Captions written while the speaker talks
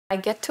I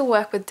get to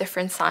work with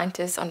different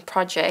scientists on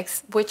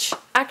projects which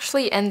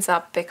actually ends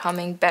up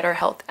becoming better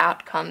health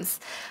outcomes,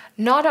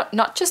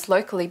 not just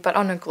locally but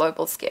on a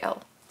global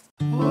scale.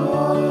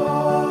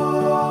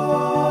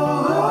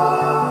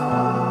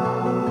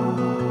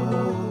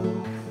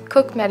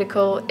 Cook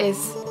Medical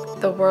is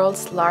the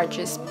world's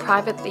largest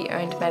privately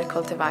owned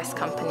medical device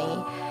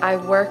company. I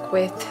work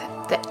with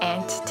the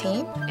ANT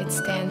team. It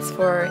stands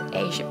for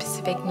Asia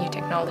Pacific New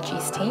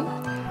Technologies team.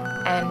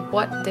 And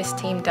what this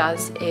team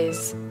does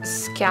is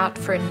scout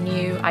for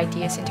new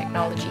ideas and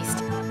technologies.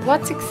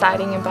 What's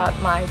exciting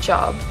about my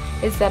job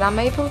is that I'm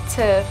able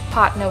to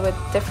partner with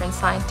different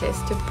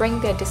scientists to bring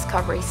their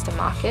discoveries to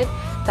market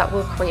that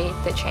will create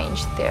the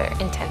change they're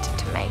intended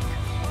to make.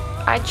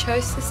 I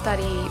chose to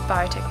study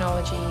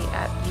biotechnology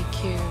at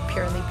UQ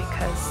purely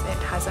because it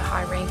has a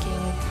high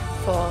ranking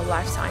for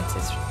life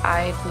sciences.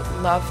 I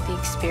love the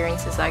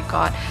experiences I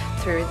got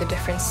through the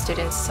different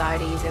student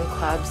societies and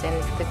clubs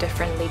and the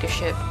different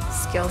leadership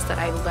skills that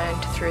I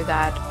learned through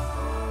that.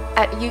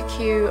 At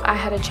UQ, I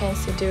had a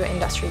chance to do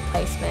industry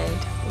placement,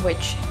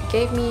 which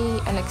gave me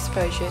an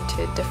exposure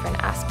to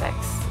different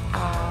aspects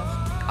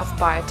of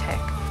biotech.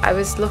 I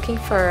was looking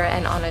for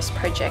an honours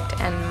project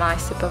and my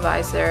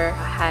supervisor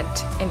had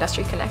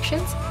industry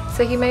connections,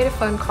 so he made a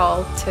phone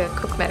call to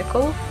Cook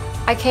Medical.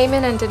 I came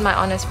in and did my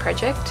honours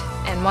project,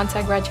 and once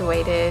I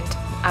graduated,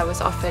 I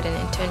was offered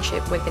an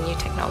internship with the New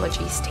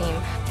Technologies team.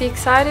 The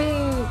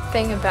exciting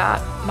thing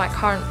about my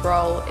current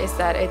role is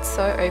that it's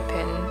so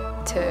open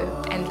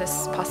to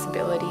endless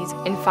possibilities.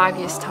 In 5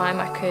 years' time,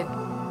 I could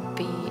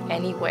be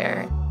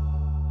anywhere.